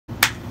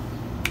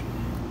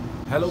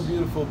Hello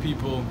beautiful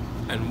people,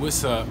 and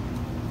what's up?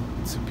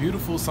 It's a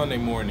beautiful Sunday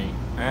morning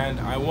and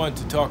I want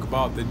to talk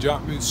about the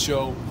JACQUEMUS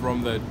show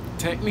from the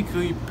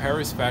technically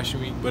Paris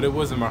Fashion Week, but it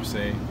was in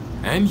Marseille.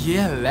 And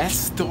yeah, let's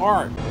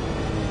start!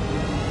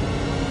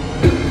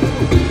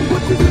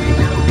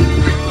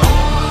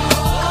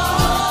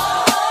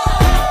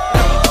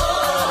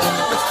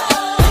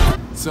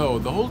 So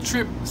the whole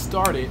trip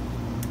started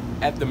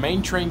at the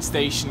main train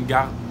station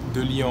Gare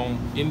de Lyon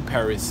in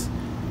Paris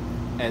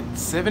at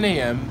 7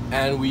 a.m.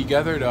 and we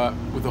gathered up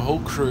with the whole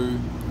crew,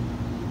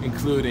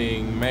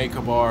 including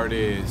makeup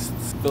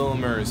artists,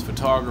 filmers,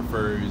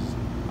 photographers,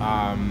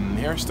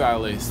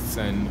 hairstylists,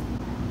 and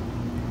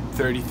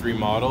 33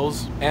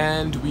 models.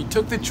 And we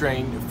took the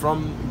train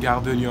from Gare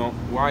de Lyon.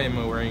 Why am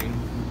I wearing?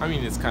 I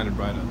mean, it's kind of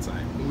bright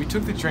outside. We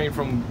took the train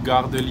from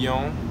Gare de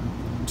Lyon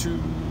to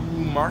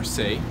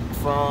Marseille.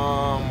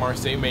 From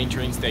Marseille main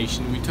train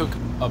station, we took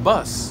a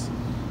bus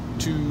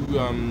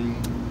to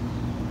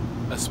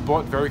a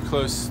spot very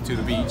close to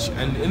the beach,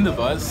 and in the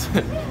bus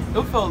it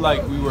felt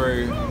like we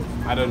were,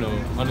 I don't know,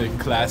 on a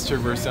class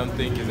trip or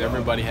something, because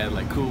everybody had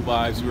like cool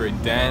vibes. We were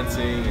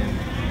dancing and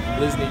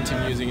listening to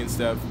music and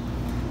stuff.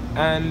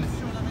 And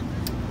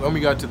when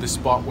we got to the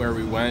spot where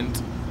we went,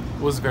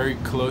 it was very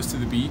close to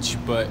the beach,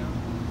 but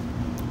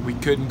we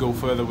couldn't go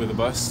further with the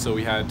bus, so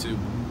we had to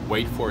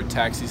wait for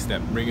taxis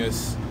that bring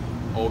us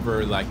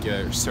over like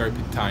a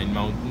serpentine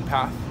mountain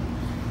path.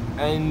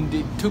 And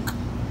it took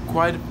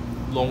quite a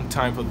long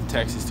time for the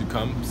taxis to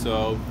come,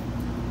 so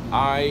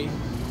I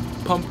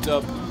pumped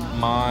up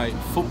my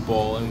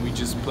football and we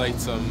just played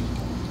some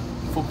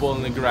football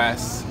in the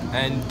grass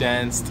and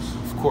danced.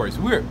 Of course,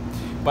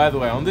 by the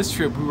way, on this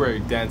trip we were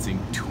dancing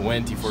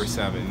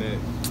 24/7.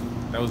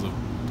 That was a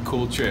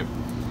cool trip.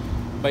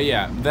 But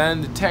yeah,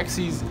 then the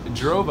taxis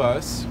drove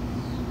us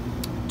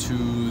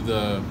to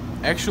the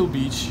actual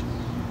beach,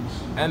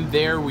 and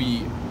there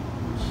we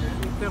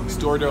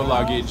stored our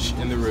luggage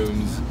in the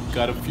rooms,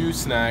 got a few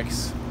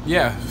snacks.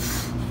 Yeah,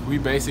 we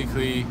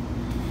basically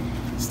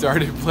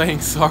started playing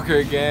soccer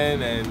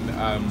again and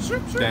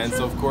dance,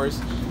 of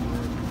course.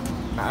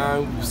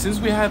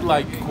 Since we had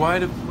like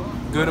quite a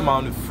good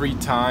amount of free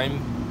time,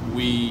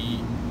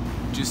 we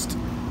just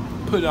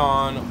put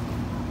on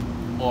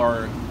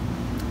our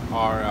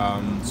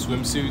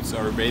swimsuits,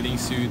 our bathing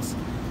suits,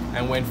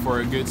 and went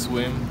for a good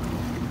swim.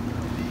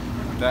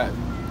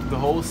 The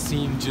whole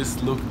scene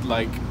just looked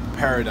like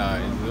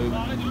paradise.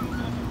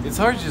 It's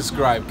hard to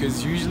describe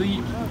because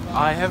usually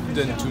I haven't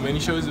done too many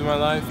shows in my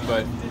life,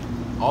 but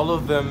all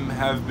of them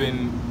have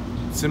been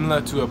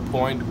similar to a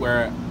point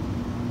where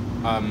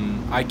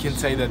I can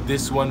say that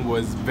this one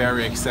was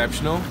very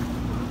exceptional.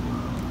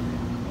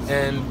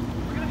 And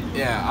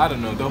yeah, I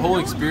don't know, the whole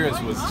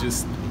experience was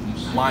just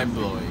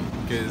mind-blowing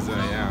because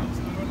yeah,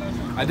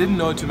 I didn't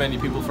know too many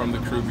people from the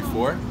crew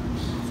before,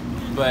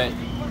 but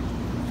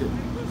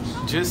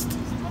just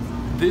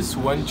this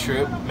one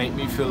trip made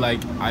me feel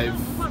like I've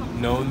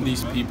known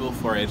these people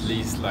for at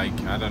least like,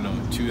 I don't know,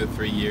 2 or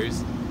 3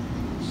 years,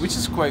 which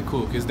is quite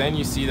cool because then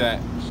you see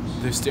that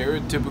the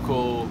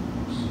stereotypical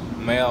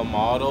male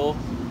model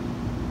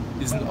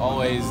isn't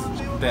always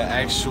the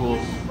actual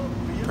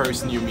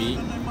person you meet,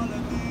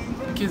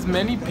 because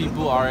many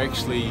people are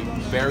actually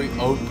very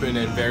open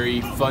and very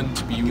fun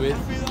to be with,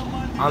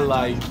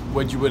 unlike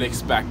what you would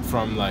expect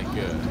from like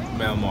a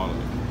male model,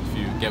 if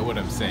you get what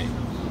I'm saying.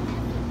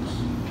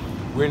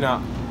 We're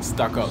not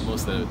stuck up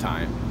most of the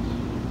time.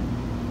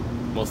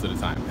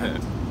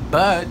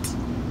 But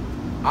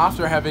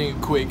after having a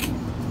quick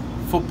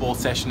football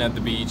session at the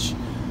beach,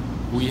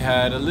 we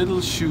had a little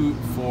shoot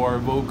for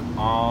Vogue.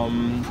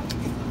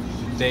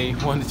 They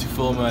wanted to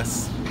film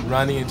us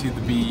running into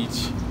the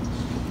beach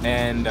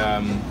and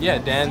yeah,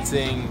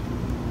 dancing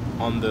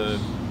on the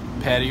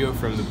patio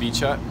from the beach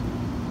hut.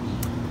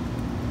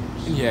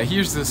 And yeah,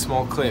 here's the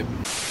small clip.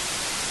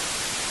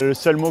 Le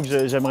seul mot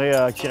que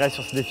j'aimerais qu'il reste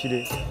sur ce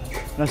défilé.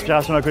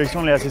 L'inspiration de la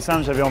collection elle est assez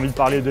simple, j'avais envie de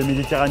parler de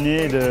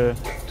Méditerranée, de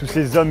tous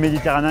ces hommes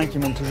méditerranéens qui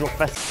m'ont toujours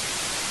fasciné.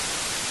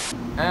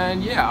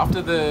 And yeah,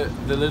 after the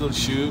little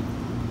shoot,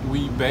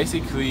 we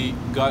basically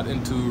got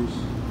into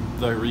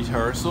the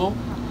rehearsal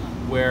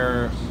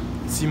where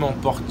Simon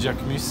Porte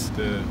JACQUEMUS,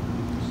 the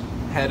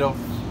head of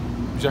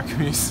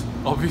JACQUEMUS,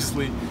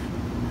 obviously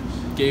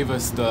gave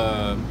us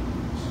the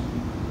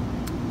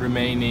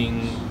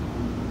remaining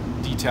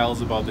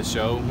details about the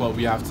show, what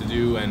we have to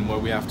do and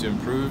what we have to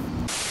improve.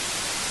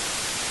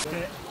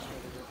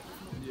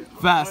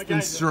 Fast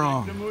and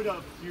strong. The mood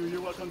of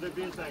you walk on the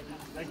beach like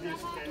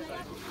this.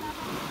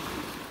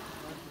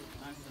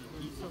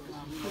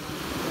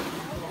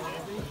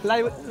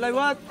 Like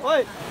what?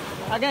 Wait,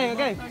 again.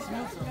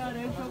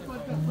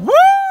 Woo!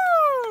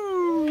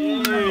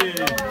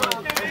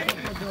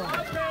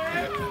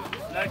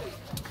 Like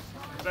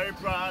very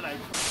proud. Like.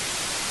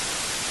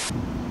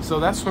 So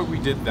that's what we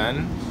did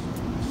then,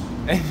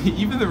 and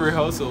even the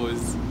rehearsal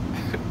was,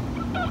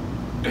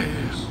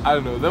 I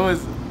don't know,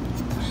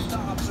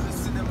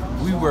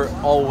 we were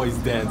always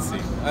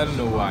dancing. I don't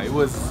know why. It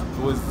was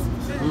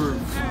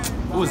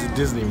a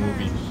Disney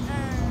movie.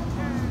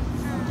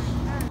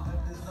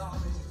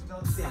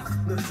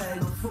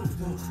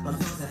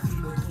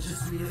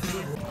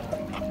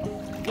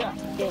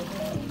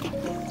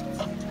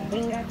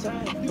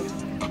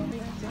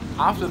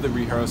 After the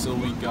rehearsal,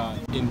 we got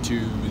into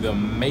the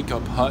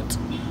makeup hut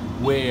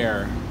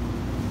where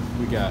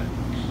we got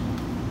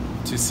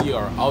to see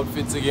our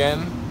outfits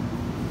again.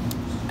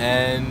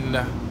 And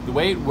the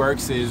way it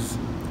works is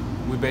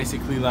we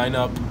basically line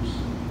up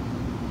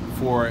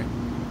for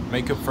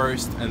makeup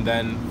first and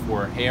then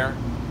for hair,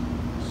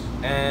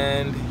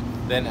 and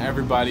then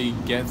everybody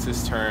gets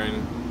his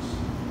turn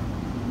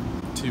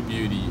to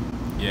beauty.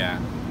 Yeah.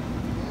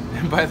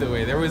 And by the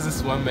way, there was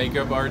this one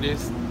makeup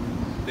artist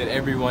that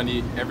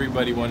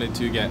everybody wanted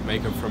to get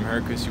makeup from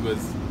her because she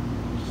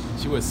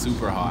was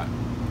super hot.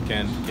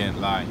 Can't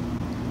lie.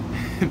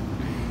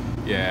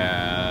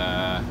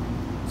 Yeah.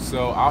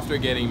 So after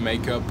getting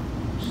makeup,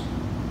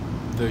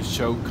 the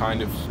show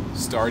kind of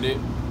started.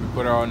 We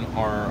put on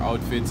our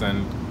outfits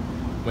and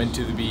went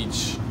to the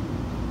beach,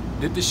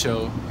 did the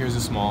show. Here's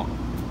a small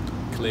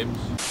clip.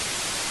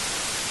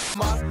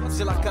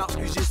 J'ai la carte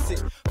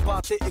UGC,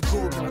 pâté et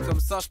go. Comme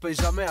ça je paye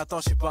jamais, attends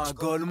je suis pas un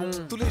golemon.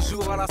 Tous les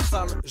jours à la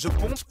salle, je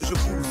pompe, je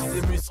pousse.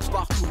 Des muscles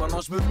partout,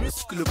 maintenant je me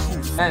muscle le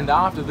pouce. And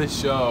after the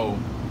show,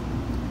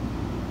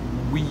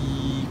 we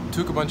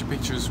took a bunch of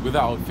pictures with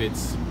our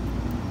outfits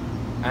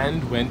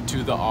and went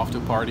to the after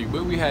party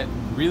where we had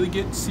really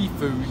good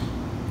seafood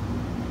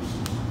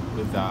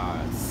with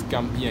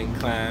scampi and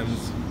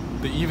clams.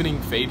 The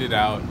evening faded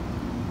out.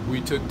 We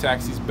took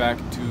taxis back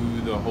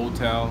to the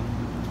hotel,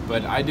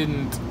 but I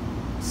didn't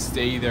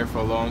stay there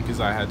for long because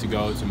I had to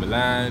go to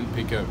Milan,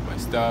 pick up my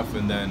stuff,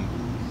 and then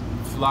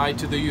fly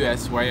to the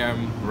US where I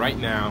am right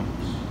now.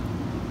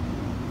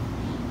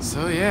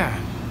 So yeah,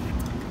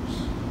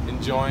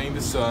 enjoying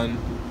the sun.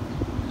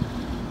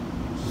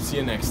 See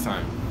you next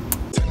time.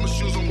 Take my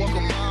shoes and walk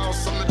a mile,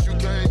 something that you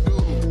can't do.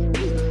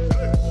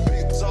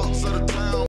 Big talks of the town.